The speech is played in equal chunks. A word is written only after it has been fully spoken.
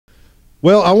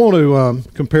Well, I want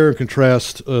to compare and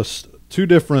contrast two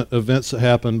different events that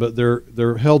happen, but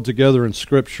they're held together in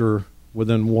Scripture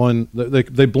within one.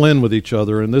 They blend with each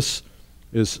other, and this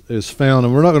is found.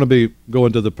 And we're not going to be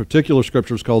going to the particular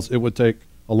scriptures because it would take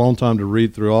a long time to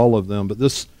read through all of them. But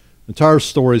this entire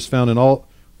story is found in all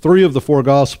three of the four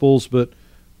Gospels. But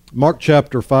Mark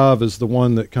chapter 5 is the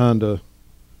one that kind of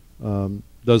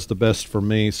does the best for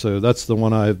me. So that's the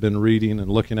one I have been reading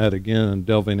and looking at again and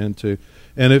delving into.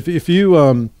 And if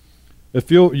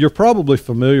you're probably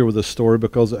familiar with this story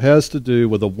because it has to do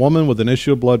with a woman with an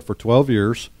issue of blood for 12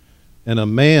 years and a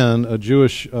man, a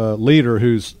Jewish leader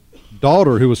whose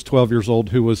daughter, who was 12 years old,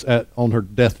 who was on her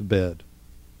deathbed.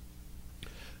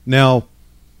 Now,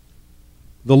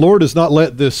 the Lord has not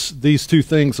let these two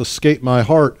things escape my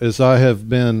heart as I have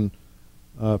been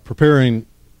preparing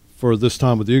for this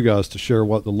time with you guys to share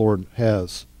what the Lord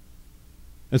has.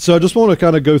 And so I just want to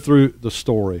kind of go through the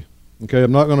story. Okay,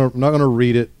 I'm not gonna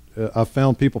read it. I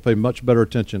found people pay much better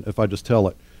attention if I just tell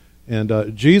it.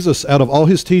 And Jesus, out of all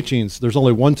his teachings, there's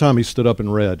only one time he stood up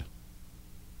and read.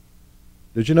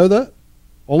 Did you know that?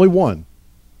 Only one.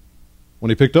 When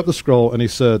he picked up the scroll and he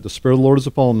said, "The Spirit of the Lord is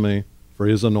upon me, for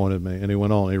he has anointed me." And he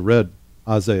went on. He read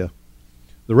Isaiah.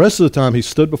 The rest of the time he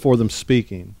stood before them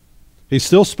speaking. He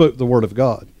still spoke the word of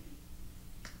God.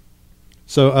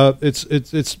 So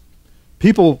it's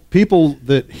people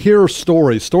that hear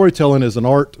stories. Storytelling is an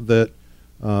art that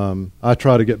I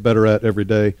try to get better at every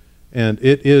day. And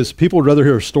it is, people would rather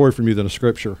hear a story from you than a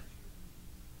scripture.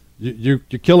 You're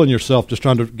killing yourself just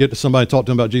trying to get to somebody and talk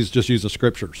to them about Jesus just using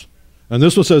scriptures. And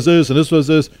this one says this, and this one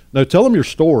says this. No, tell them your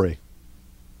story.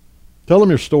 Tell them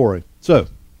your story. So,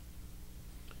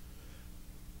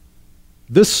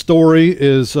 this story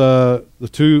is the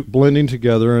two blending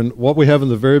together. And what we have in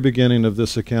the very beginning of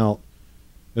this account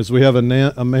is we have a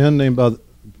man named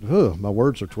my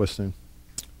words are twisting.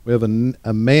 We have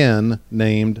a man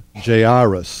named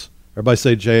Jairus. Everybody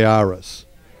say Jairus.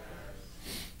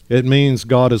 It means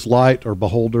God is light or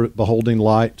beholding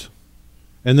light.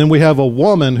 And then we have a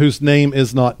woman whose name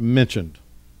is not mentioned.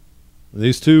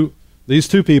 These two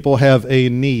people have a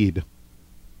need.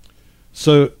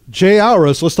 So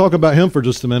Jairus, let's talk about him for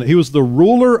just a minute. He was the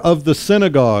ruler of the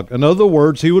synagogue. In other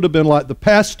words, he would have been like the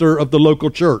pastor of the local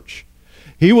church.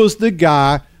 He was the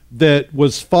guy that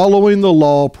was following the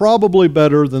law probably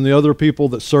better than the other people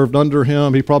that served under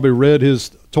him. He probably read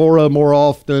his Torah more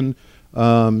often.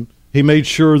 He made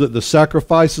sure that the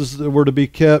sacrifices that were to be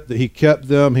kept, that he kept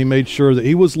them. He made sure that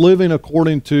he was living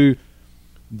according to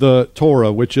the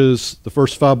Torah, which is the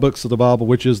first 5 books of the Bible,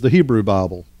 which is the Hebrew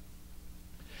Bible.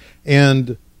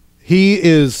 And he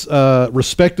is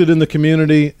respected in the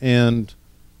community and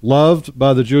loved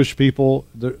by the Jewish people.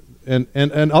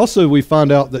 And also we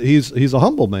find out that he's a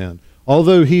humble man.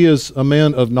 Although he is a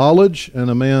man of knowledge and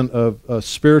a man of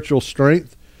spiritual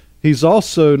strength, he's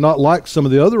also not like some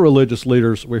of the other religious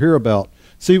leaders we hear about.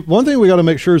 See, one thing we got to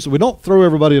make sure is that we don't throw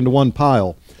everybody into one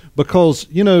pile. Because,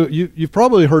 you know, you've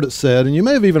probably heard it said, and you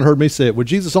may have even heard me say it, well,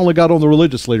 Jesus only got on the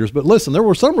religious leaders. But listen, there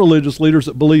were some religious leaders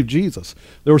that believed Jesus.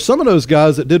 There were some of those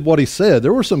guys that did what he said.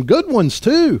 There were some good ones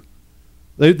too.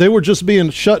 They were just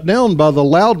being shut down by the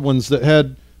loud ones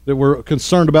that were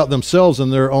concerned about themselves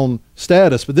and their own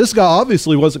status. But this guy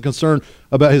obviously wasn't concerned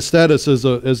about his status as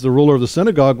the ruler of the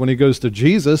synagogue when he goes to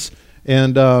Jesus,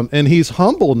 and he's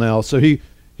humble now. So he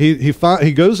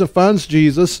goes and finds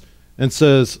Jesus and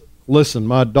says, "Listen,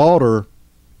 my daughter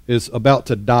is about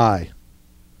to die,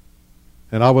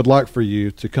 and I would like for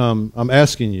you to come. I'm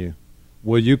asking you,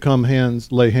 will you come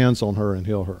lay hands on her and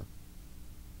heal her?"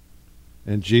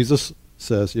 And Jesus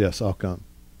says, "Yes, I'll come."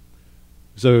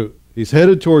 So he's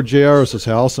headed toward Jairus'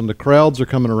 house, and the crowds are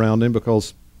coming around him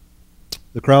because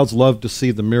the crowds love to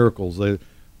see the miracles. And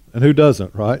who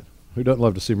doesn't, right? Who doesn't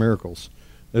love to see miracles?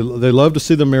 They love to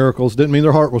see the miracles. Didn't mean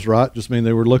their heart was right, just mean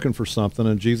they were looking for something,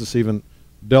 and Jesus even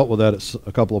dealt with that at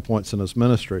a couple of points in his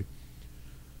ministry.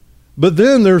 But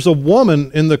then there's a woman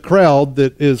in the crowd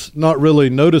that is not really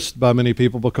noticed by many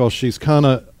people because she's kind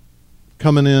of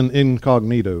coming in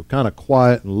incognito, kind of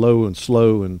quiet and low and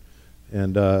slow, and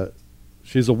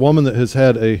she's a woman that has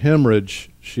had a hemorrhage.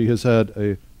 She has had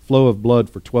a flow of blood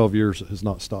for 12 years that has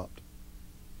not stopped.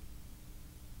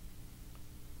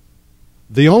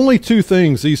 The only two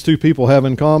things these two people have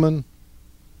in common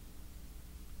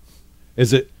is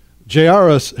that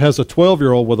Jairus has a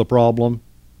 12-year-old with a problem,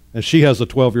 and she has a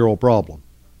 12-year-old problem.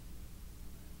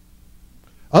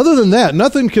 Other than that,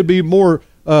 nothing could be more,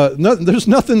 there's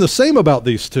nothing the same about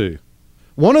these two.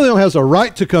 One of them has a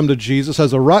right to come to Jesus,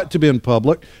 has a right to be in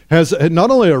public, has not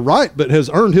only a right, but has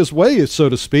earned his way, so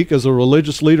to speak, as a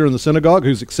religious leader in the synagogue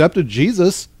who's accepted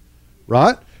Jesus,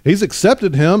 right? he's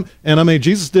accepted him. And I mean,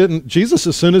 Jesus,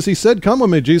 as soon as he said, come with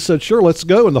me, Jesus said, sure, let's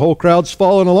go. And the whole crowd's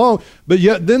following along. But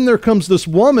yet then there comes this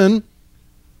woman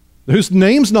whose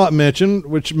name's not mentioned,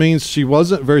 which means she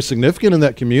wasn't very significant in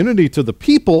that community to the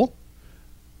people.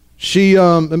 She,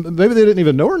 maybe they didn't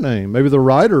even know her name. Maybe the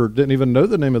writer didn't even know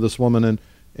the name of this woman.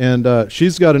 And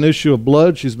she's got an issue of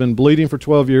blood. She's been bleeding for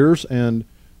 12 years, and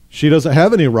she doesn't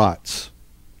have any rights.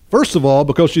 First of all,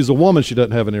 because she's a woman, she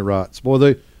doesn't have any rights.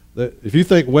 Boy, if you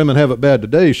think women have it bad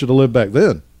today, you should have lived back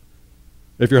then.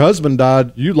 If your husband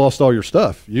died, you lost all your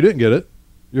stuff. You didn't get it.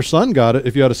 Your son got it.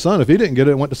 If you had a son, if he didn't get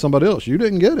it, it went to somebody else. You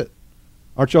didn't get it.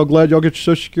 Aren't y'all glad y'all get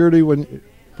your Social Security when?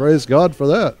 Praise God for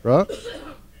that, right?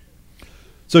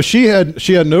 So she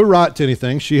had no right to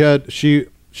anything. She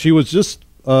was just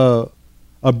a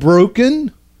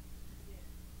broken,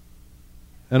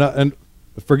 and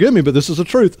forgive me, but this is the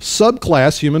truth,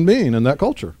 subclass human being in that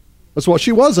culture. That's what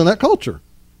she was in that culture.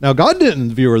 Now, God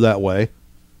didn't view her that way,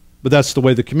 but that's the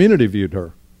way the community viewed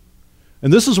her.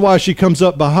 And this is why she comes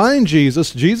up behind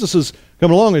Jesus. Jesus is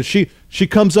coming along, and she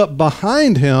comes up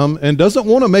behind him and doesn't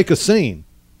want to make a scene.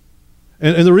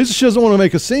 And the reason she doesn't want to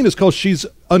make a scene is because she's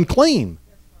unclean.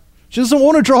 She doesn't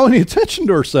want to draw any attention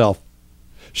to herself.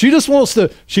 She just wants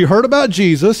to, she heard about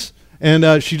Jesus,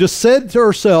 and she just said to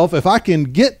herself, if I can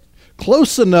get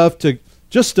close enough to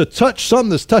just to touch something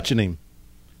that's touching him,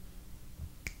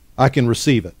 I can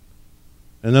receive it.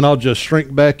 And then I'll just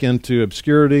shrink back into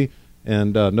obscurity,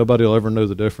 and nobody will ever know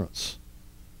the difference.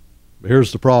 But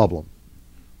here's the problem.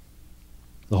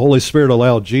 The Holy Spirit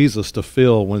allowed Jesus to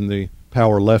feel when the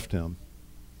power left him.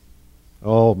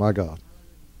 Oh, my God.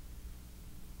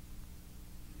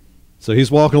 So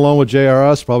he's walking along with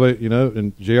Jairus, probably,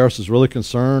 and Jairus is really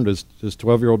concerned. His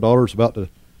 12-year-old daughter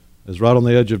is right on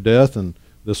the edge of death, and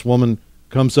this woman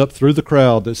comes up through the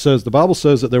crowd. The Bible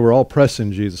says that they were all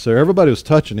pressing Jesus. So everybody was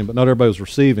touching him, but not everybody was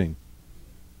receiving.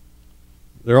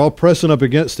 They're all pressing up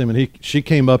against him, and she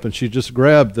came up and she just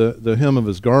grabbed the hem of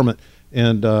his garment,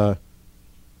 and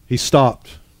he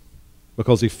stopped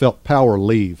because he felt power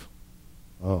leave.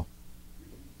 Oh.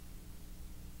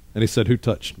 And he said, who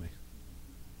touched me?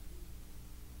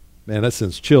 Man, that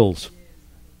sends chills.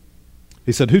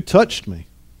 He said, who touched me?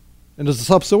 And the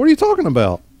disciples said, what are you talking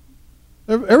about?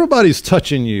 Everybody's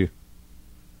touching you.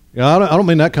 I don't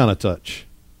mean that kind of touch.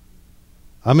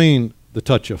 I mean the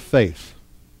touch of faith.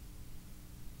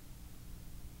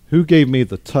 Who gave me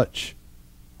the touch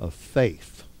of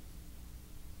faith?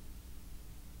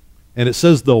 And it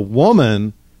says the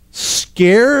woman,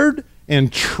 scared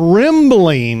and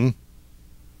trembling,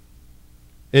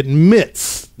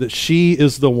 admits that she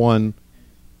is the one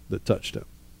that touched him.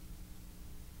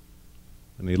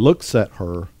 And he looks at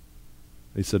her.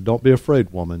 He said, don't be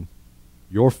afraid, woman.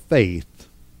 Your faith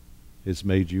has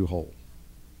made you whole.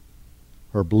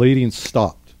 Her bleeding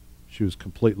stopped. She was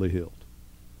completely healed.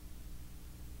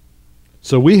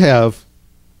 So we have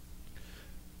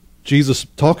Jesus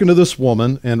talking to this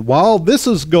woman, and while this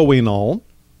is going on,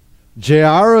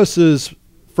 Jairus'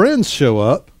 friends show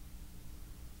up,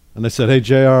 and they said, hey,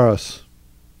 Jairus,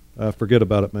 forget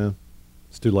about it, man.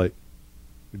 It's too late.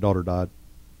 Your daughter died.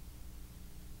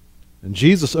 And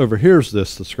Jesus overhears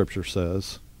this, the scripture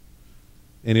says,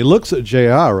 and he looks at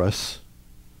Jairus,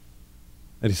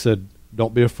 and he said,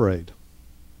 don't be afraid.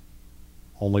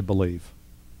 Only believe.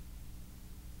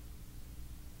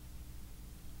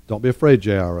 Don't be afraid,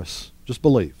 Jairus. Just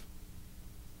believe.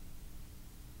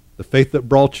 The faith that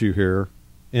brought you here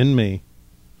in me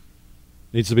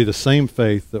needs to be the same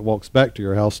faith that walks back to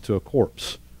your house to a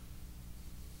corpse.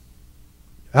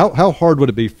 How hard would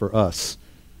it be for us,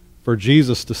 for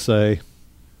Jesus to say,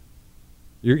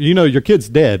 your kid's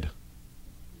dead.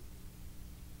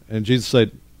 And Jesus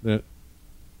said,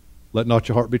 let not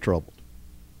your heart be troubled.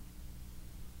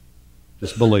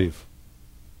 Just believe.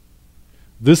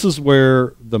 This is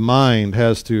where the mind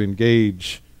has to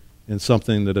engage in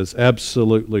something that is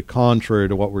absolutely contrary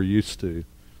to what we're used to.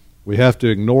 We have to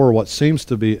ignore what seems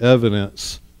to be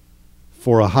evidence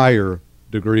for a higher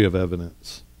degree of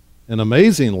evidence. And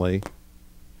amazingly,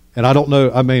 and I don't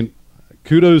know, I mean,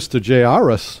 kudos to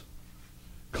Jairus,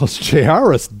 because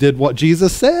Jairus did what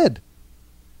Jesus said.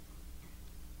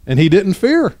 And he didn't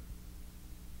fear.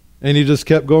 And he just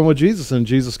kept going with Jesus, and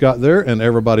Jesus got there, and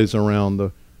everybody's around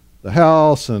the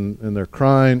house, and they're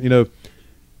crying.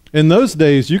 In those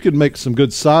days, you could make some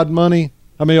good side money.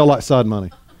 How many of y'all like side money?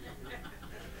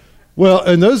 Well,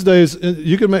 in those days,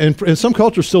 you can make, in some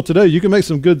cultures still today, you can make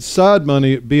some good side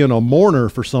money being a mourner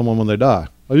for someone when they die.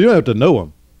 Well, you don't have to know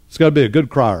them. It's got to be a good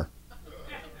crier.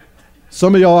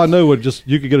 Some of y'all I know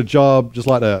you could get a job just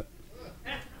like that.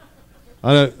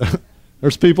 I know,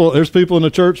 there's people in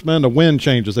the church, man, the wind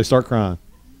changes, they start crying.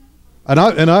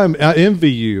 I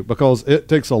envy you because it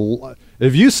takes a lot.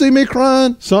 If you see me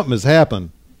crying, something has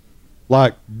happened.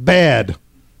 Like bad.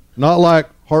 Not like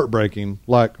heartbreaking,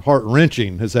 like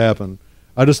heart-wrenching has happened.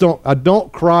 I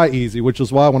don't cry easy, which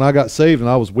is why when I got saved and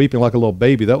I was weeping like a little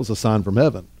baby, that was a sign from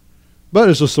heaven. But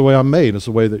it's just the way I'm made. It's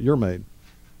the way that you're made.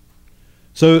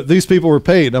 So these people were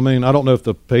paid. I mean, I don't know if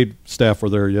the paid staff were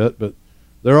there yet, but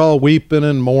they're all weeping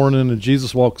and mourning, and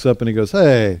Jesus walks up and he goes,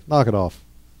 "Hey, knock it off.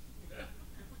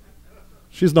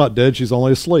 She's not dead. She's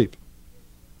only asleep."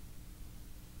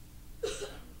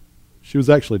 She was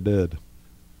actually dead.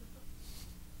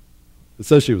 It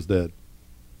says she was dead.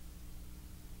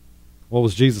 What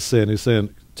was Jesus saying? He's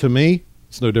saying, to me,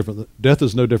 it's no different. Death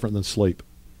is no different than sleep.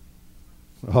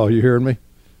 Oh, you hearing me?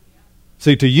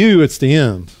 See, to you, it's the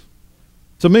end.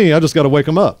 To me, I just got to wake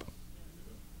them up.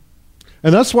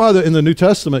 And that's why in the New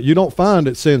Testament, you don't find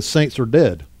it saying saints are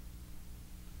dead.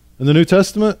 In the New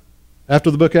Testament, after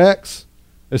the book of Acts,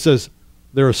 it says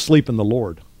they're asleep in the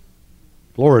Lord.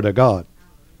 Glory to God.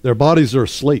 Their bodies are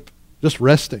asleep, just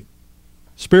resting.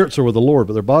 Spirits are with the Lord,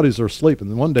 but their bodies are asleep. And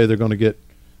then one day they're going to get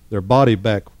their body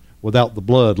back without the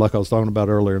blood, like I was talking about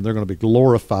earlier, and they're going to be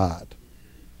glorified.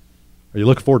 Are you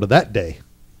looking forward to that day?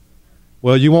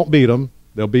 Well, you won't beat them.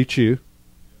 They'll beat you.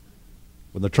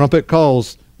 When the trumpet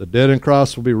calls, the dead in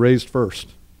Christ will be raised first.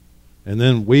 And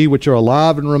then we which are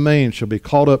alive and remain shall be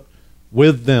caught up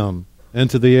with them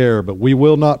into the air, but we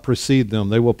will not precede them.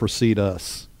 They will precede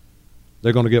us.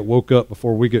 They're going to get woke up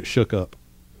before we get shook up.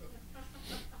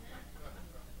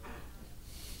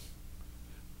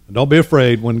 And don't be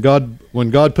afraid. When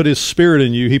God put his spirit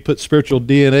in you, he put spiritual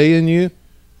DNA in you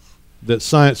that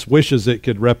science wishes it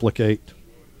could replicate.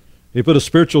 He put a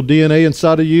spiritual DNA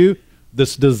inside of you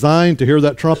that's designed to hear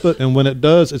that trumpet, and when it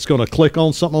does, it's going to click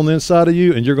on something on the inside of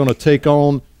you, and you're going to take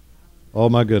on, oh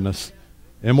my goodness,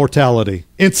 immortality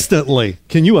instantly.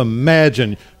 Can you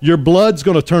imagine? Your blood's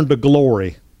going to turn to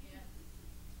glory.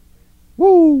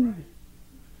 Woo!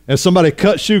 And somebody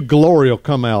cuts you, glory will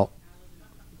come out.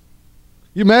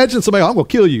 You imagine somebody, I'm going to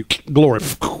kill you, glory.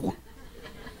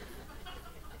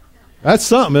 That's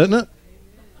something, isn't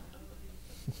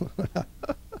it?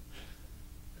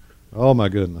 Oh my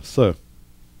goodness. So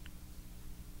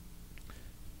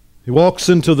he walks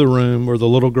into the room where the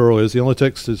little girl is. He only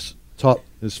takes his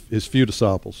few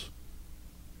disciples,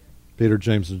 Peter,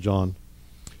 James, and John.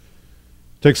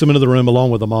 Takes them into the room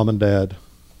along with the mom and dad.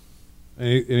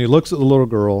 And he looks at the little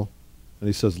girl and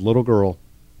he says, "Little girl,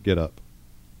 get up."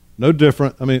 No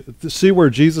different. I mean, see where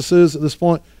Jesus is at this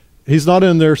point? He's not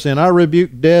in there saying, "I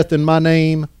rebuke death in my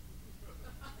name."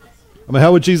 I mean,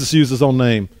 how would Jesus use his own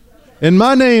name? In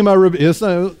my name, I rebuke.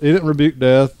 He didn't rebuke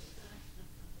death.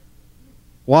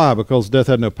 Why? Because death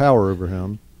had no power over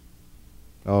him.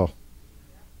 Oh.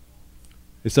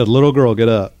 He said, "Little girl, get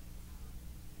up."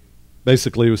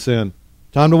 Basically, he was saying,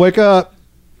 time to wake up.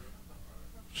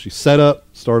 She sat up,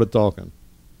 started talking.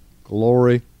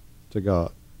 Glory to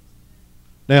God.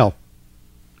 Now,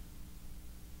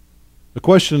 the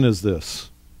question is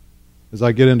this, as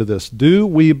I get into this, do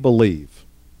we believe?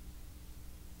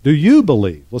 Do you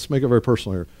believe? Let's make it very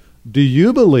personal here. Do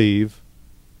you believe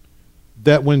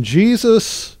that when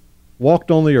Jesus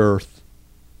walked on the earth,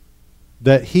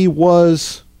 that he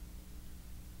was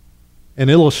an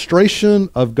illustration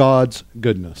of God's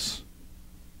goodness?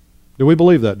 Do we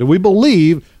believe that? Do we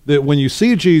believe that when you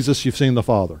see Jesus, you've seen the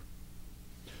Father?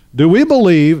 Do we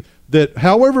believe that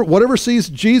whatever sees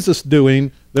Jesus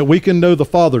doing, that we can know the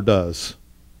Father does?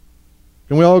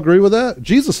 Can we all agree with that?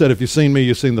 Jesus said, "If you've seen me,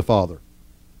 you've seen the Father."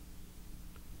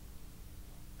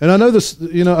 And I know this,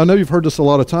 I know you've heard this a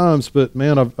lot of times, but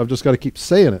man, I've just got to keep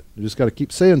saying it. I've just got to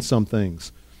keep saying some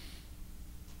things.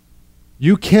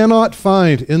 You cannot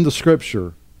find in the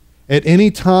Scripture at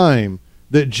any time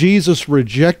that Jesus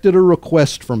rejected a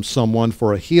request from someone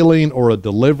for a healing or a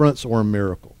deliverance or a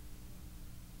miracle.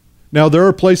 Now, there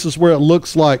are places where it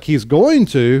looks like he's going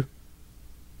to,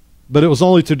 but it was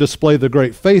only to display the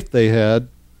great faith they had.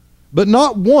 But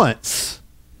not once.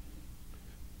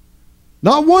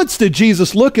 Not once did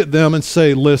Jesus look at them and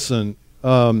say, "Listen,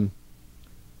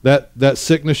 that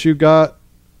sickness you got,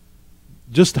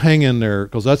 just hang in there,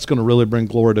 because that's going to really bring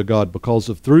glory to God, because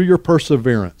through your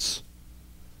perseverance,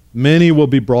 many will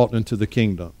be brought into the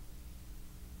kingdom."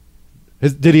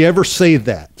 Did he ever say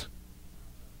that?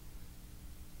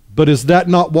 But is that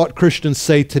not what Christians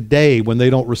say today when they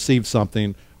don't receive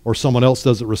something or someone else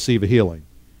doesn't receive a healing?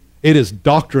 It is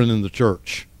doctrine in the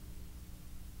church.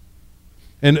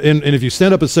 And if you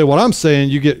stand up and say what I'm saying,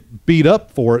 you get beat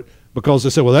up for it, because they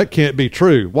say, "Well, that can't be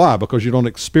true." Why? Because you don't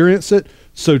experience it.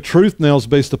 So truth now is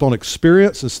based upon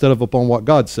experience instead of upon what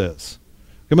God says.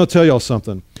 I'm going to tell y'all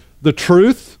something. The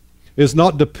truth is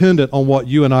not dependent on what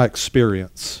you and I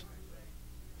experience.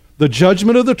 The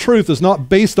judgment of the truth is not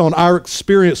based on our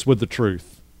experience with the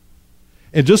truth.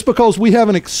 And just because we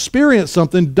haven't experienced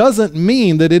something doesn't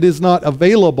mean that it is not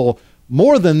available.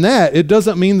 More than that, it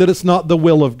doesn't mean that it's not the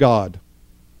will of God.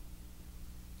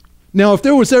 Now, if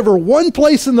there was ever one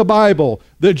place in the Bible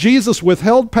that Jesus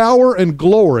withheld power and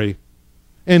glory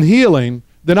and healing,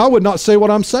 then I would not say what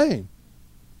I'm saying.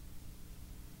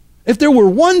 If there were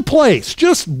one place,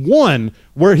 just one,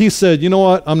 where he said, you know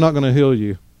what, I'm not going to heal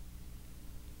you,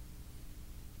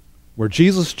 where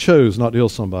Jesus chose not to heal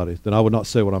somebody, then I would not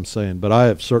say what I'm saying. But I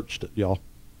have searched it, y'all.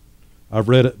 I've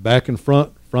read it back and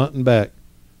front and back.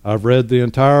 I've read the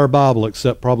entire Bible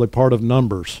except probably part of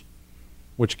Numbers,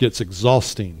 which gets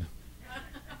exhausting.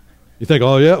 You think,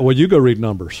 oh yeah, well you go read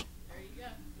Numbers. There you go.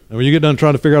 And when you get done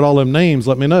trying to figure out all them names,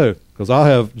 let me know, because I'll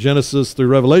have Genesis through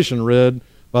Revelation read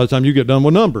by the time you get done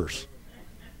with Numbers.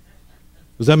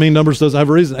 Does that mean Numbers doesn't have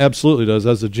a reason? Absolutely does.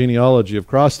 That's the genealogy of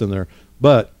Christ in there.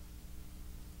 But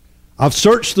I've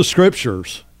searched the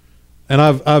scriptures, and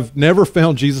I've never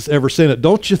found Jesus ever saying it.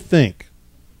 Don't you think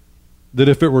that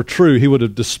if it were true, he would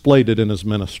have displayed it in his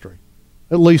ministry?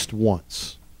 At least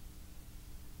once.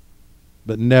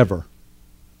 But never.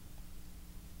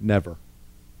 Never.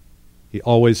 He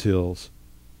always heals.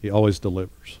 He always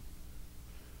delivers.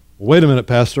 Well, wait a minute,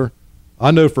 Pastor.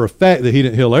 I know for a fact that he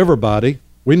didn't heal everybody.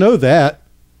 We know that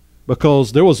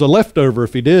because there was a leftover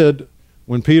if he did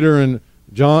when Peter and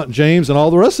John, James, and all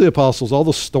the rest of the apostles, all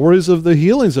the stories of the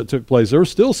healings that took place, there were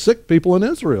still sick people in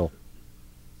Israel.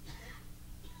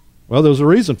 Well, there was a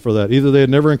reason for that. Either they had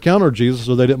never encountered Jesus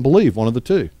or they didn't believe, one of the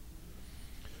two.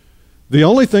 The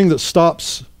only thing that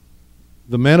stops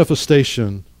the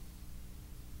manifestation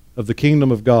of the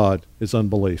kingdom of God is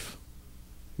unbelief,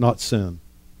 not sin.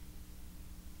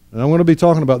 And I'm going to be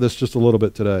talking about this just a little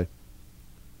bit today.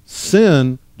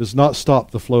 Sin does not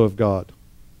stop the flow of God.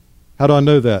 How do I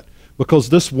know that? Because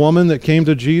this woman that came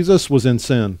to Jesus was in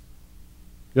sin.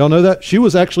 Y'all know that? She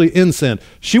was actually in sin.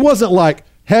 She wasn't like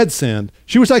had sinned.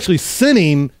 She was actually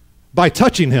sinning by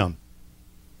touching him.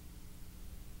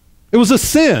 It was a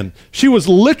sin. She was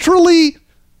literally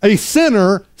a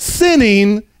sinner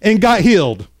sinning and got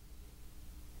healed.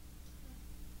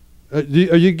 Are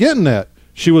you getting that?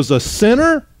 She was a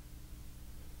sinner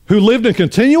who lived in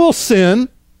continual sin.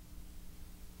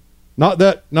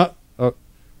 But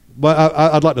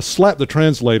I'd like to slap the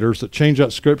translators that change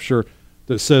that scripture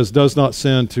that says does not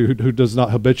sin to who does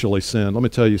not habitually sin. Let me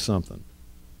tell you something.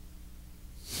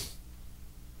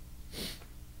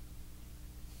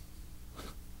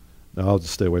 No, I'll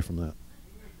just stay away from that.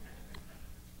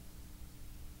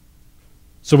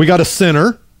 So we got a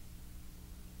sinner,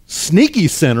 sneaky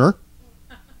sinner,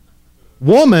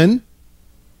 woman,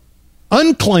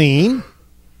 unclean,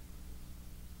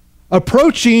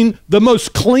 approaching the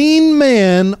most clean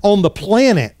man on the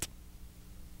planet.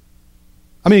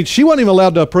 I mean, she wasn't even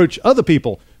allowed to approach other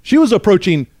people. She was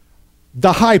approaching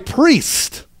the high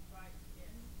priest.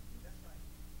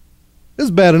 It's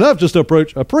bad enough just to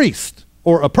approach a priest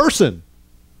or a person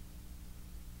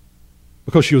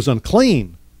because she was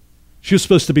unclean. She was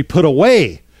supposed to be put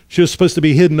away. She was supposed to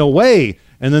be hidden away.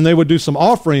 And then they would do some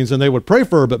offerings and they would pray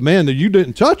for her. But man, you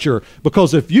didn't touch her,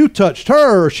 because if you touched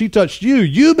her or she touched you,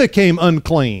 you became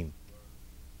unclean.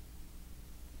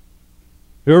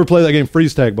 You ever play that game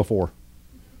freeze tag before?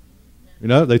 You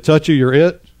know, they touch you, you're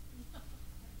it.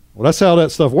 Well, that's how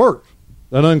that stuff works.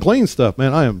 That unclean stuff.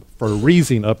 Man, I am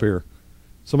freezing up here.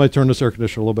 Somebody turn this air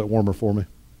conditioner a little bit warmer for me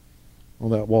on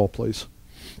that wall, please.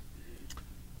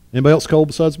 Anybody else cold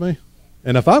besides me?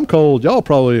 And if I'm cold, y'all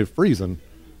probably freezing.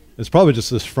 It's probably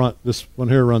just this front. This one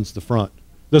here runs the front.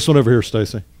 This one over here,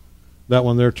 Stacy. That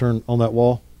one there, turn on that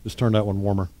wall. Just turn that one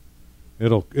warmer.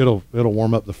 It'll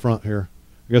warm up the front here.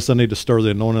 I guess I need to stir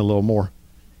the anointing a little more.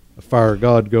 The fire of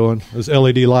God going. Those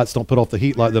LED lights don't put off the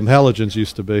heat like them halogens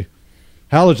used to be.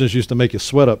 Halogens used to make you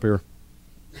sweat up here.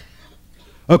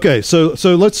 Okay, so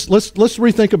let's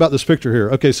rethink about this picture here.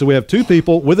 Okay, so we have two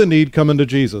people with a need coming to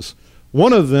Jesus.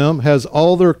 One of them has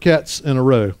all their cats in a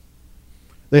row.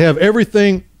 They have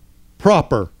everything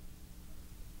proper.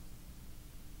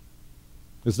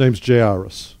 His name's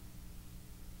Jairus.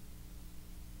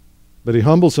 But he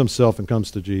humbles himself and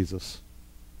comes to Jesus.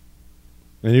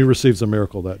 And he receives a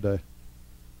miracle that day.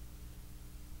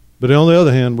 But on the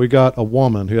other hand, we got a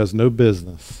woman who has no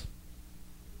business,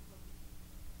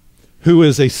 who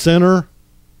is a sinner,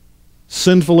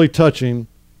 sinfully touching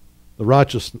the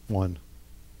righteous one,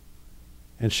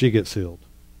 and she gets healed.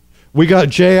 We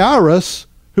got Jairus,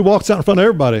 who walks out in front of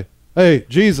everybody. Hey,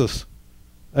 Jesus.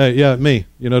 Hey, yeah, me.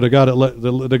 You know, the guy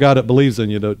that believes in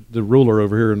you, the ruler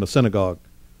over here in the synagogue.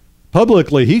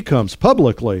 Publicly, he comes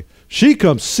publicly. She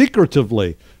comes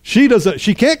secretively. She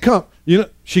can't come,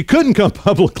 she couldn't come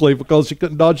publicly because she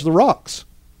couldn't dodge the rocks.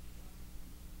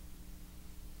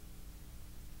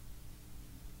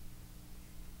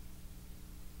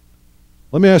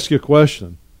 Let me ask you a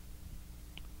question.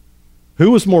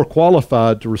 Who was more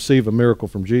qualified to receive a miracle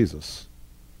from Jesus?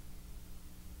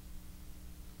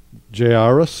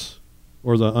 Jairus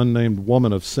or the unnamed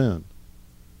woman of sin?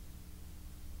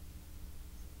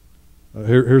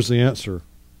 Here's the answer.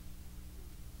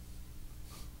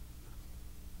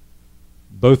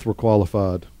 Both were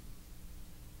qualified.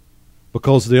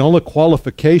 Because the only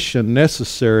qualification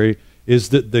necessary is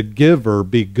that the giver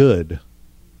be good.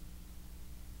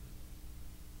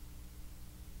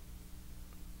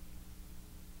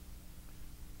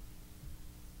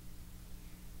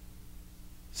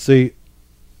 See,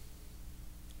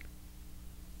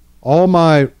 all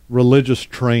my religious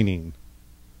training,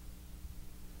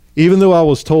 even though I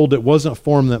was told it wasn't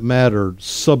form that mattered,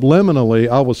 subliminally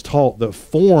I was taught that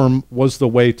form was the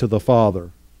way to the Father.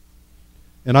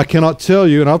 And I cannot tell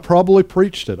you, and I've probably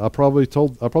preached it, I probably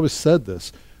said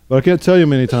this, but I can't tell you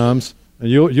many times, and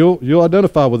you'll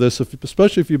identify with this,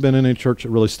 especially if you've been in any church that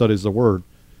really studies the Word.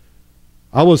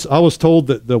 I was told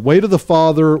that the way to the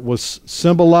Father was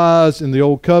symbolized in the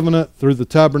Old Covenant through the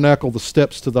tabernacle, the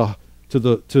steps to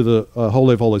the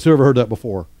Holy of Holies. Who ever heard that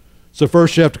before? So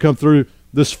first you have to come through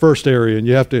this first area, and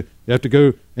you have to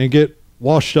go and get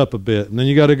washed up a bit, and then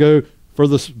you got to go for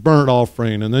this burnt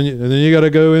offering, and then you got to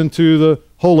go into the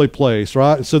holy place,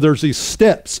 right? So there's these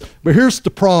steps. But here's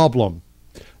the problem: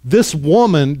 this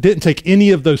woman didn't take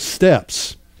any of those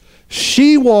steps.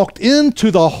 She walked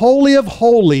into the Holy of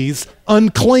Holies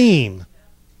unclean.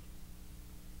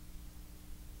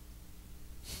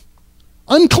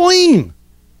 Unclean.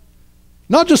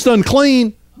 Not just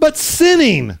unclean, but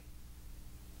sinning.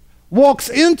 Walks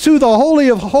into the Holy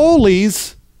of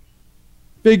Holies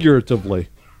figuratively,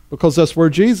 because that's where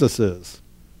Jesus is.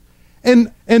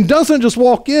 And doesn't just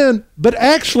walk in, but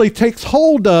actually takes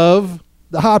hold of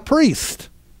the high priest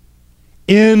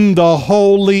in the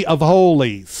Holy of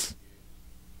Holies.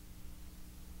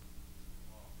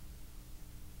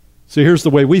 See, here's the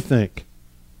way we think.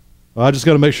 Well, I just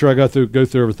got to make sure I go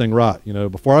through everything right.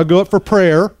 Before I go up for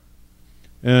prayer,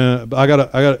 I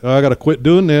gotta quit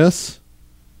doing this.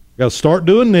 I gotta start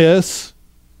doing this.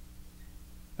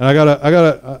 And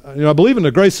I believe in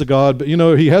the grace of God, but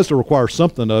He has to require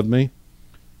something of me.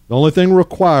 The only thing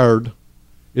required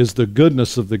is the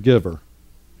goodness of the giver.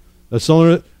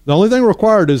 The only thing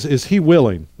required is He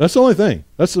willing. That's the only thing.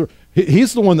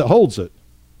 He's the one that holds it.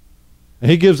 And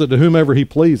He gives it to whomever He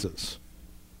pleases.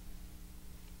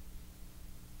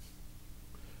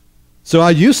 So I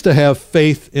used to have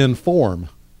faith in form.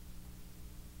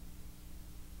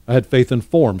 I had faith in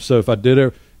form. So if I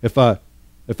dotted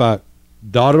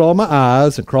all my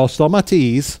I's and crossed all my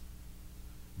T's,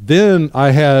 then I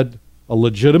had a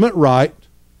legitimate right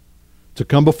to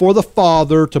come before the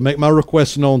Father to make my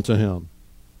request known to Him.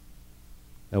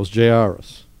 That was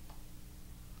Jairus.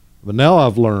 But now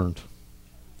I've learned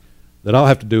that I don't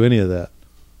have to do any of that.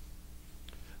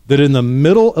 That in the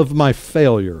middle of my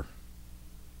failure,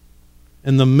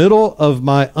 in the middle of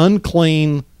my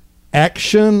unclean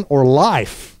action or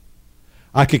life,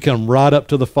 I could come right up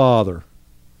to the Father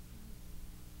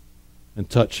and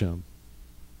touch Him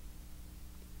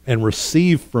and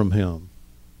receive from Him.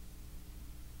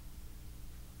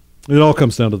 It all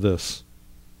comes down to this.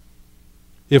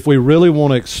 If we really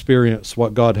want to experience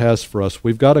what God has for us,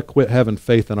 we've got to quit having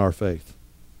faith in our faith.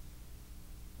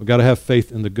 We've got to have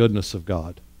faith in the goodness of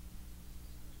God.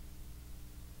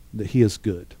 That He is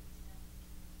good.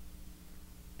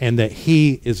 And that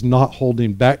He is not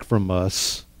holding back from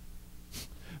us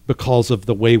because of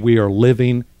the way we are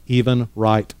living even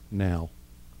right now.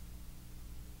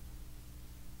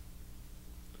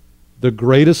 The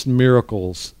greatest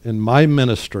miracles in my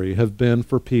ministry have been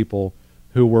for people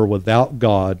who were without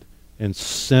God and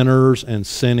sinners and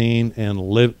sinning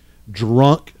and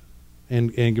drunk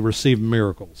and received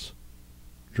miracles.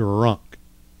 Drunk.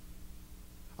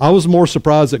 I was more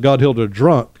surprised that God healed a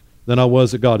drunk than I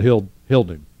was that God healed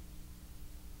him.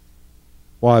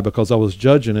 Why? Because I was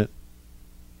judging it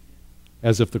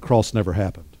as if the cross never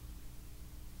happened.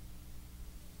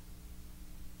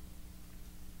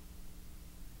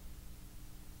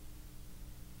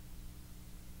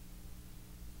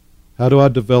 How do I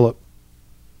develop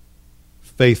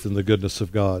faith in the goodness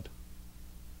of God?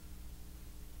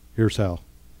 Here's how.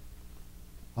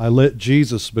 I let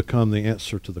Jesus become the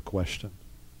answer to the question.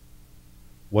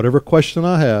 Whatever question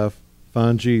I have,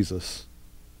 find Jesus,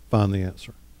 find the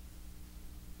answer.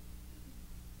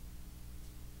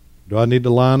 Do I need to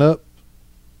line up?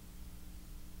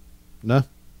 No.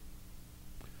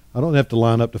 I don't have to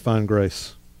line up to find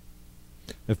grace.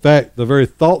 In fact, the very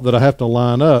thought that I have to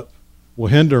line up will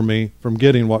hinder me from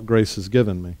getting what grace has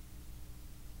given me.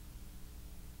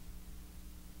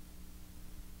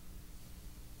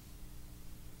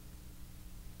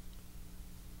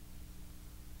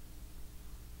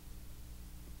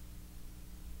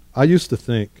 I used to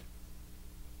think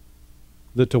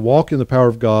that to walk in the power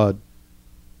of God,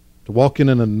 to walk in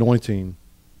an anointing,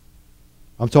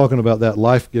 I'm talking about that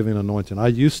life-giving anointing. I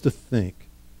used to think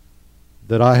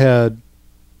that I had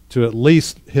to at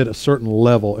least hit a certain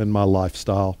level in my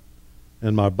lifestyle,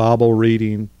 in my Bible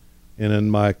reading, and in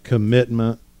my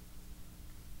commitment.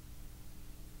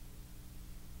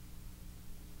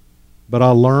 But I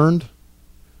learned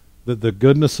that the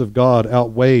goodness of God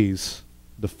outweighs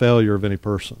the failure of any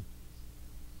person.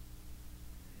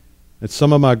 And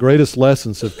some of my greatest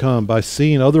lessons have come by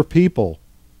seeing other people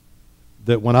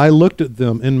that when I looked at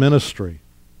them in ministry,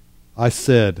 I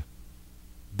said,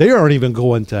 they aren't even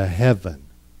going to heaven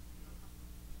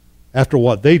after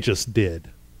what they just did.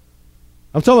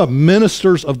 I'm talking about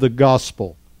ministers of the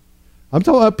gospel. I'm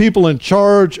talking about people in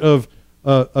charge of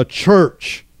a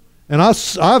church. And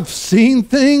I've seen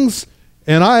things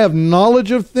and I have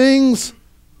knowledge of things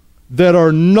that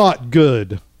are not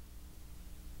good.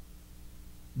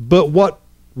 But what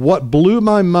blew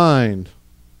my mind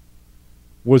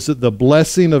was that the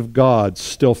blessing of God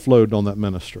still flowed on that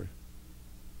ministry.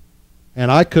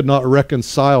 And I could not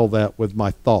reconcile that with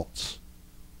my thoughts.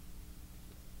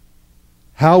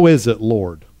 How is it,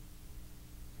 Lord,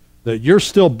 that you're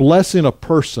still blessing a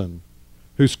person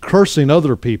who's cursing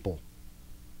other people,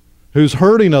 who's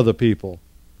hurting other people?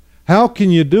 How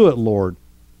can you do it, Lord?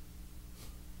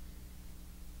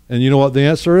 And you know what the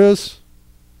answer is?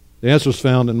 The answer is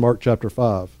found in Mark chapter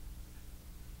 5.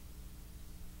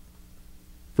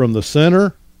 From the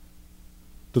sinner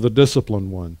to the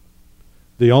disciplined one,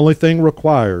 the only thing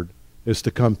required is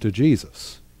to come to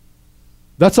Jesus.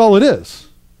 That's all it is.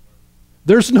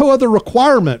 There's no other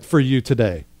requirement for you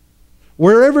today.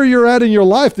 Wherever you're at in your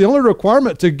life, the only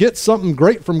requirement to get something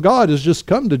great from God is just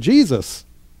come to Jesus.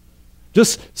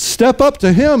 Just step up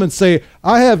to him and say,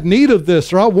 I have need of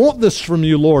this, or I want this from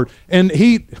you, Lord. And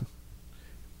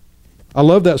I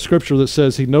love that scripture that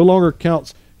says he doesn't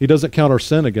count our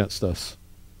sin against us.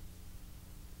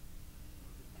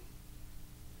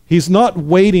 He's not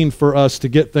waiting for us to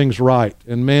get things right.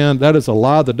 And man, that is a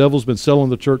lie the devil's been selling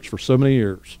the church for so many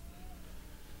years.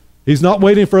 He's not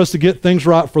waiting for us to get things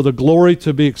right for the glory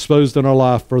to be exposed in our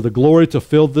life, for the glory to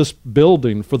fill this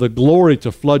building, for the glory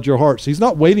to flood your hearts. He's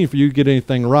not waiting for you to get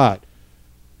anything right,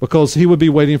 because he would be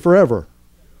waiting forever.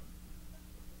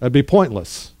 That'd be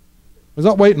pointless. He's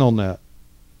not waiting on that.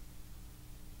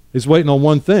 He's waiting on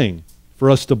one thing, for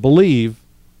us to believe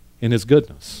in his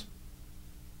goodness.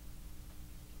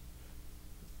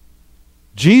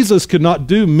 Jesus could not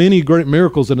do many great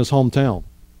miracles in his hometown.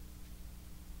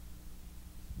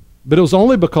 But it was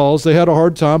only because they had a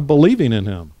hard time believing in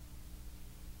him.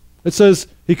 It says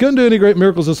he couldn't do any great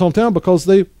miracles in his hometown because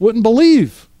they wouldn't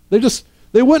believe.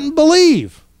 They wouldn't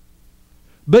believe.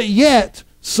 But yet,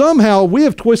 somehow we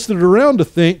have twisted it around to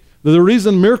think that the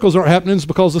reason miracles aren't happening is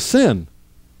because of sin.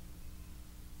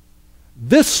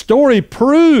 This story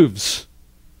proves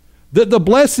that the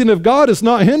blessing of God is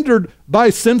not hindered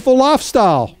by sinful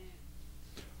lifestyle.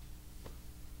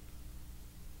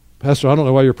 Pastor, I don't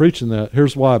know why you're preaching that.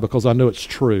 Here's why. Because I know it's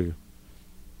true.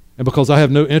 And because I have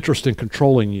no interest in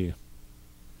controlling you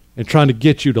and trying to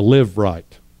get you to live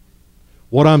right.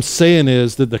 What I'm saying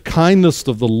is that the kindness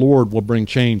of the Lord will bring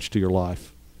change to your life.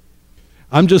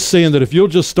 I'm just saying that if you'll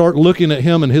just start looking at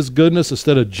him and his goodness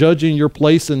instead of judging your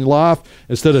place in life,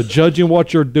 instead of judging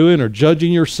what you're doing or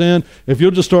judging your sin, if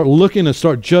you'll just start looking and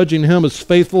start judging him as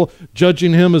faithful,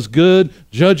 judging him as good,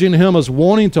 judging him as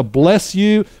wanting to bless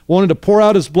you, wanting to pour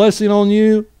out his blessing on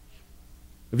you,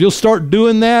 if you'll start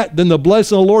doing that, then the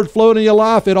blessing of the Lord flowing in your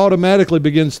life, it automatically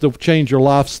begins to change your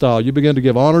lifestyle. You begin to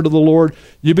give honor to the Lord.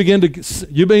 You begin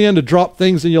to drop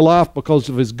things in your life because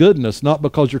of his goodness, not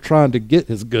because you're trying to get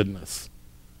his goodness.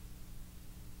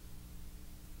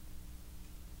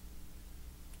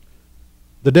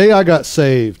 The day I got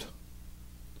saved,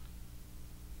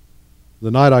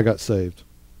 the night I got saved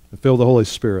and filled with the Holy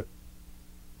Spirit,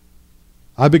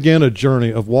 I began a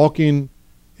journey of walking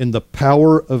in the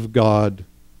power of God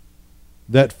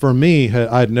that for me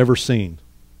I had never seen.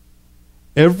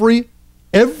 Every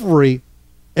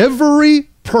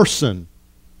person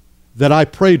that I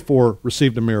prayed for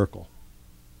received a miracle.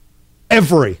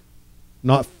 Every.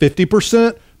 Not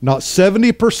 50%, not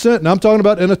 70%. Now I'm talking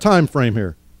about in a time frame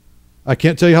here. I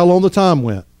can't tell you how long the time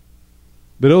went.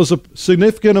 but it was a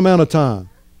significant amount of time.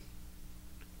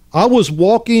 I was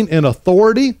walking in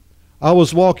authority. I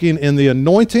was walking in the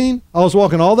anointing. I was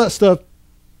walking all that stuff.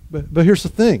 But here's the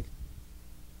thing.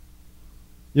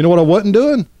 You know what I wasn't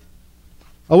doing?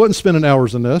 I wasn't spending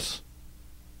hours in this.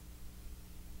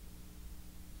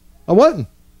 I wasn't.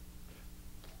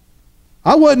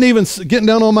 I wasn't even getting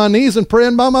down on my knees and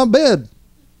praying by my bed.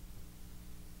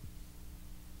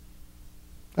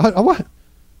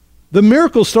 The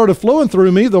miracles started flowing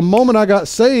through me the moment I got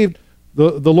saved.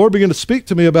 The Lord began to speak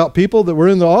to me about people that were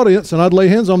in the audience, and I'd lay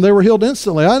hands on them. They were healed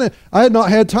instantly. I had not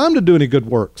had time to do any good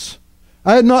works.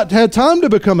 I had not had time to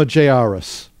become a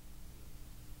Jairus.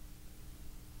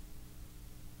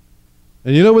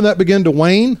 And you know when that began to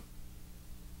wane?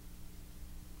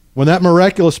 When that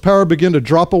miraculous power began to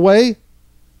drop away?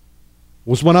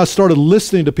 Was when I started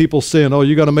listening to people saying, oh,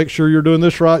 you got to make sure you're doing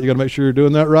this right. You got to make sure you're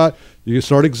doing that right. You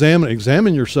start examine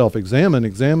yourself. Examine.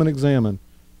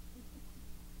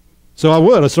 So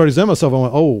I started examining myself. I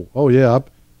went, oh yeah,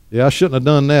 I shouldn't have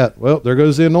done that. Well, there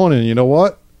goes the anointing. You know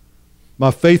what?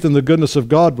 My faith in the goodness of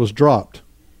God was dropped.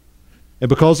 And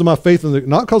because of my faith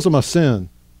not because of my sin.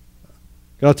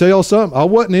 Can I tell y'all something? I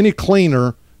wasn't any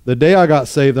cleaner the day I got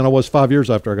saved than I was 5 years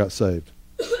after I got saved.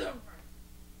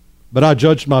 But I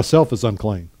judged myself as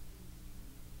unclean.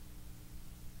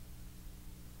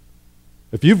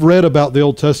 If you've read about the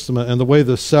Old Testament and the way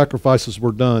the sacrifices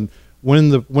were done, when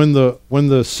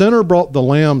the sinner brought the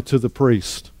lamb to the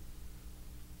priest,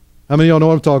 how many of y'all know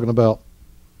what I'm talking about?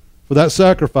 For that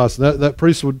sacrifice, that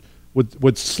priest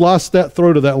would slice that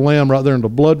throat of that lamb right there, and the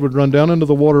blood would run down into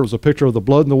the water. It was a picture of the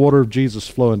blood and the water of Jesus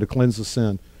flowing to cleanse the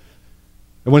sin.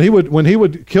 And when he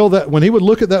would kill that, when he would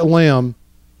look at that lamb,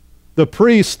 the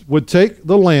priest would take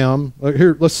the lamb.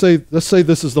 Here, let's say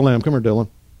this is the lamb. Come here, Dylan.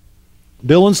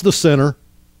 Dylan's the sinner.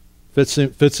 Fits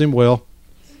him well.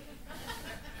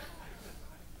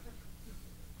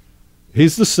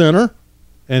 He's the sinner,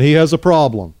 and he has a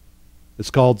problem. It's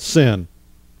called sin.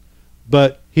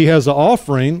 But he has an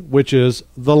offering, which is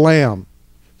the lamb.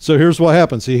 So here's what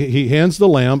happens. He hands the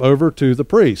lamb over to the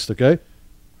priest, okay?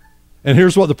 And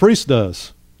here's what the priest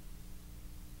does.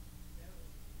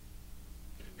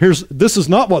 This is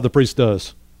not what the priest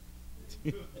does.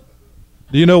 Do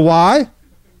you know why?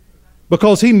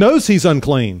 Because he knows he's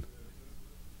unclean.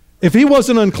 If he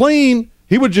wasn't unclean,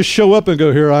 he would just show up and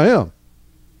go, here I am.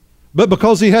 But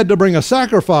because he had to bring a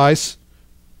sacrifice,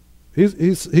 he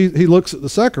looks at the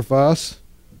sacrifice.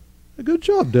 Good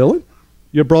job, Dylan.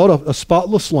 You brought a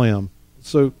spotless lamb.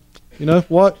 So, you know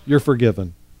what? You're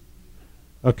forgiven.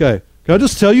 Okay. Can I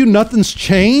just tell you, nothing's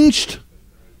changed?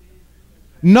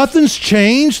 Nothing's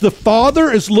changed. The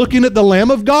Father is looking at the Lamb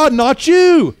of God, not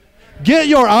you. Get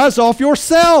your eyes off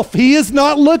yourself. He is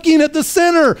not looking at the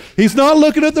sinner. He's not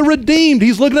looking at the redeemed.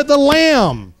 He's looking at the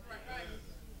Lamb.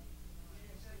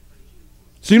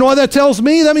 So you know what that tells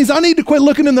me? That means I need to quit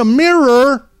looking in the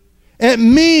mirror at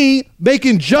me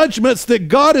making judgments that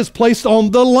God has placed on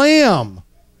the Lamb.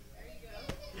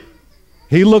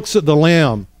 He looks at the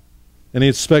Lamb and he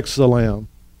inspects the Lamb.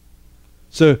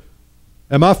 So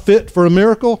am I fit for a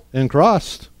miracle? In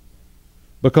Christ.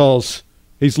 Because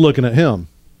he's looking at him.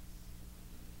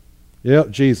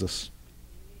 Yep, Jesus.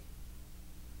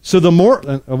 So the more,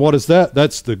 and what is that?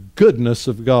 That's the goodness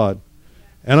of God.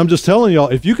 And I'm just telling y'all,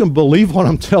 if you can believe what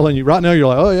I'm telling you right now, you're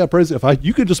like, oh yeah, praise it. If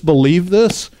you could just believe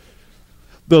this,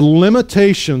 the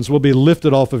limitations will be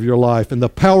lifted off of your life, and the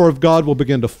power of God will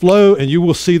begin to flow, and you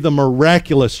will see the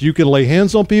miraculous. You can lay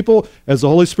hands on people as the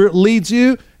Holy Spirit leads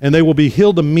you, and they will be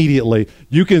healed immediately.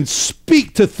 You can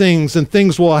speak to things, and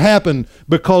things will happen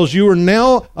because you are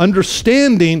now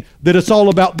understanding that it's all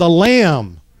about the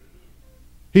Lamb.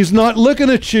 He's not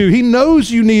looking at you. He knows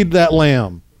you need that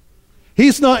Lamb.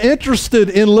 He's not interested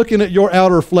in looking at your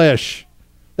outer flesh.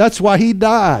 That's why he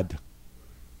died.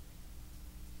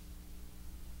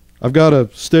 I've got a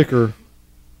sticker,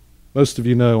 most of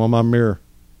you know, on my mirror.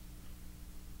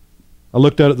 I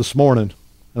looked at it this morning,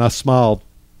 and I smiled.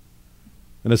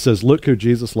 And it says, look who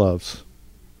Jesus loves.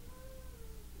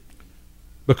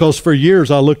 Because for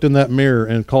years I looked in that mirror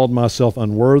and called myself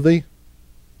unworthy,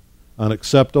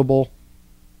 unacceptable.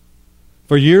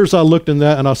 For years I looked in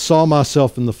that and I saw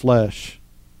myself in the flesh,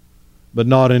 but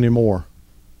not anymore.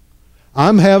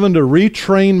 I'm having to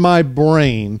retrain my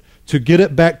brain to get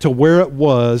it back to where it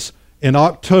was in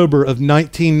October of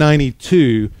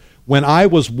 1992 when I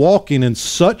was walking in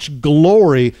such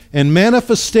glory and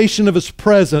manifestation of His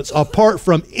presence apart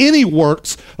from any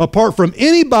works, apart from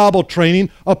any Bible training,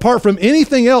 apart from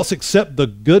anything else except the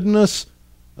goodness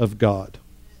of God.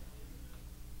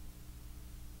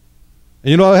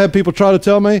 And you know, I had people try to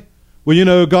tell me, well, you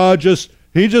know, God just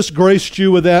He just graced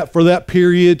you with that for that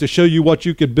period to show you what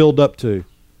you could build up to.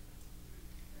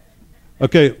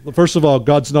 Okay, first of all,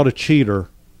 God's not a cheater.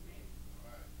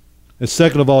 And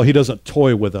second of all, he doesn't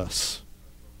toy with us.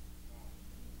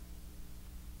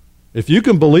 If you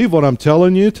can believe what I'm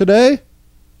telling you today,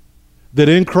 that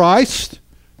in Christ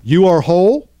you are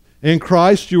whole, in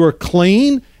Christ you are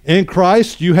clean, in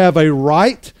Christ you have a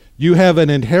right, you have an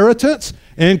inheritance,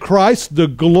 in Christ the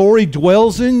glory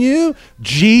dwells in you,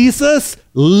 Jesus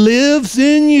lives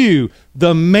in you.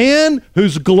 The man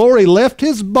whose glory left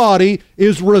his body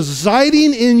is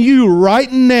residing in you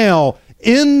right now.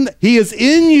 He is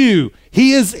in you.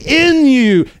 He is in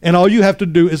you. And all you have to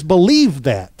do is believe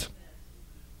that.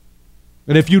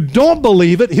 And if you don't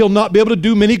believe it, he'll not be able to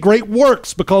do many great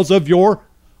works because of your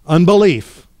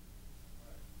unbelief.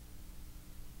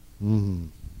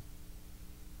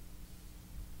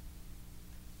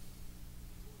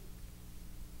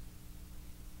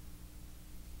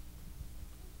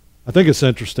 I think it's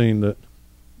interesting that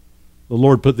the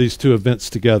Lord put these two events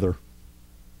together.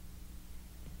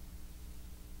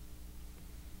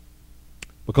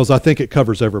 Because I think it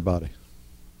covers everybody.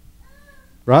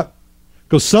 Right?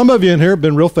 Because some of you in here have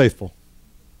been real faithful.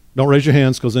 Don't raise your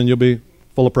hands because then you'll be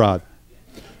full of pride.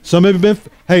 Some of you have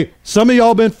been, some of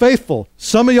y'all been faithful.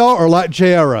 Some of y'all are like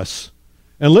Jairus.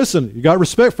 And listen, you got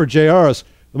respect for Jairus.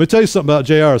 Let me tell you something about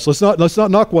Jairus. Let's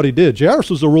not knock what he did. Jairus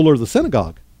was the ruler of the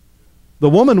synagogue. The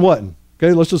woman wasn't.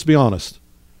 Okay, let's just be honest.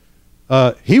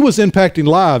 He was impacting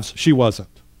lives. She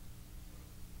wasn't.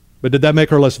 But did that make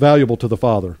her less valuable to the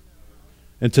Father?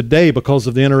 And today, because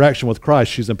of the interaction with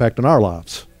Christ, she's impacting our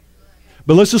lives.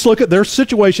 But let's just look at their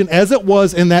situation as it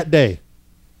was in that day.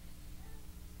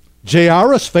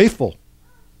 Jairus, faithful.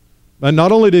 And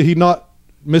not only did he not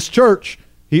miss church,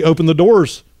 he opened the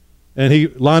doors and he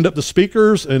lined up the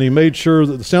speakers and he made sure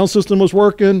that the sound system was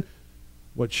working,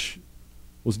 which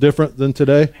was different than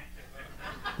today.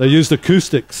 They used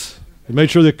acoustics. He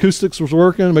made sure the acoustics was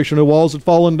working, make sure no walls had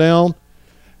fallen down.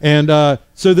 And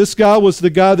so this guy was the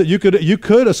guy that you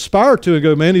could aspire to and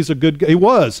go, man, he's a good guy. He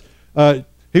was.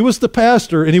 He was the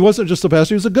pastor, and he wasn't just a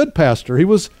pastor, he was a good pastor. He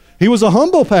was a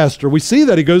humble pastor. We see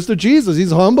that. He goes to Jesus.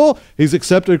 He's humble. He's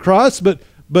accepted Christ. But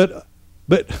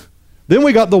then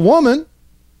we got the woman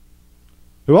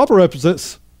who also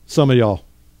represents some of y'all.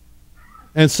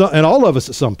 And all of us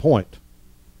at some point.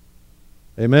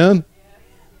 Amen?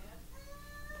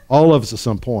 All of us at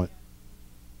some point.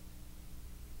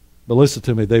 But listen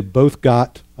to me, they both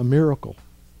got a miracle.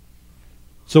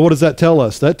 So what does that tell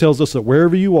us? That tells us that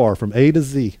wherever you are, from A to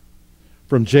Z,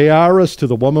 from Jairus to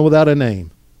the woman without a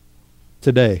name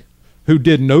today, who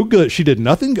did no good, she did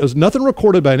nothing, there's nothing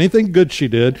recorded about anything good she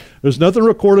did. There's nothing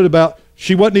recorded about,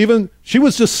 she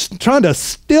was just trying to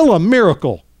steal a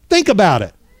miracle. Think about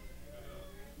it.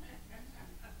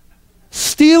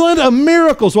 Stealing a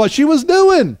miracle is what she was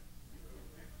doing.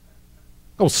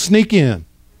 Go sneak in.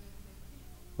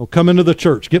 Go come into the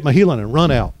church, get my healing, and run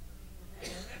out.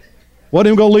 Wasn't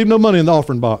even going to leave no money in the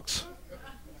offering box.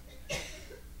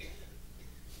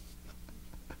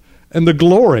 And the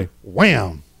glory,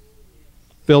 wham,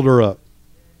 filled her up.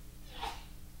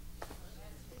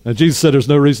 And Jesus said there's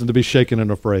no reason to be shaken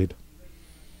and afraid.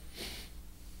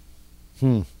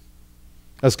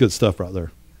 That's good stuff right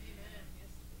there.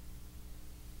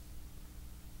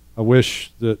 I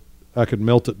wish that I could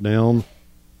melt it down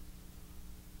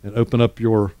and open up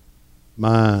your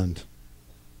mind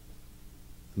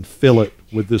and fill it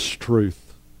with this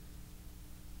truth.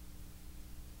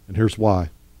 And here's why.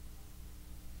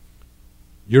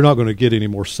 You're not going to get any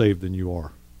more saved than you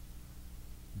are.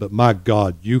 But my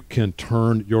God, you can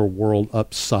turn your world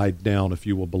upside down if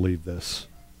you will believe this.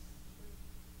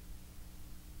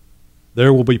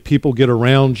 There will be people get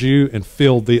around you and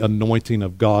feel the anointing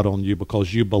of God on you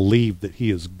because you believe that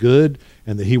He is good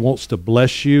and that He wants to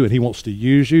bless you and He wants to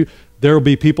use you. There will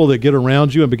be people that get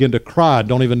around you and begin to cry,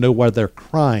 don't even know why they're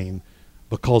crying,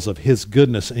 because of His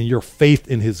goodness and your faith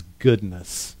in His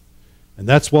goodness. And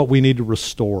that's what we need to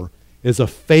restore, is a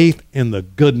faith in the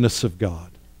goodness of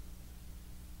God.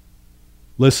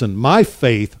 Listen, my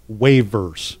faith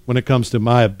wavers when it comes to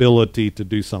my ability to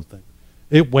do something.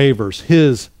 It wavers.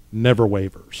 His never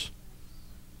wavers.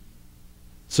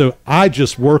 So I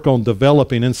just work on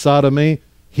developing inside of me,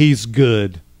 He's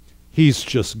good. He's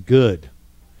just good.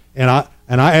 And I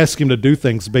ask Him to do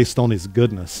things based on His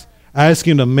goodness. I ask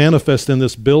Him to manifest in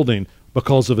this building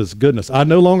because of His goodness. I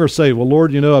no longer say, well,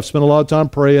 Lord, I've spent a lot of time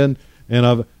praying,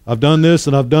 and I've done this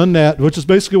and I've done that, which is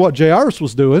basically what Jairus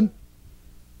was doing.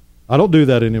 I don't do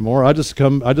that anymore. I just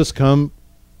come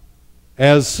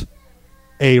as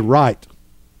a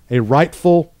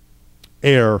rightful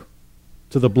heir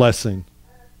to the blessing.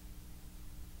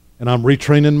 And I'm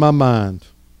retraining my mind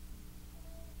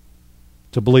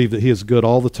to believe that he is good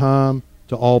all the time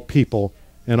to all people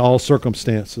in all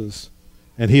circumstances.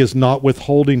 And he is not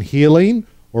withholding healing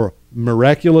or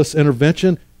miraculous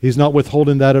intervention. He's not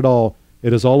withholding that at all.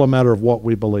 It is all a matter of what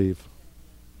we believe.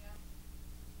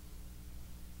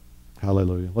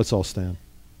 Hallelujah. Let's all stand.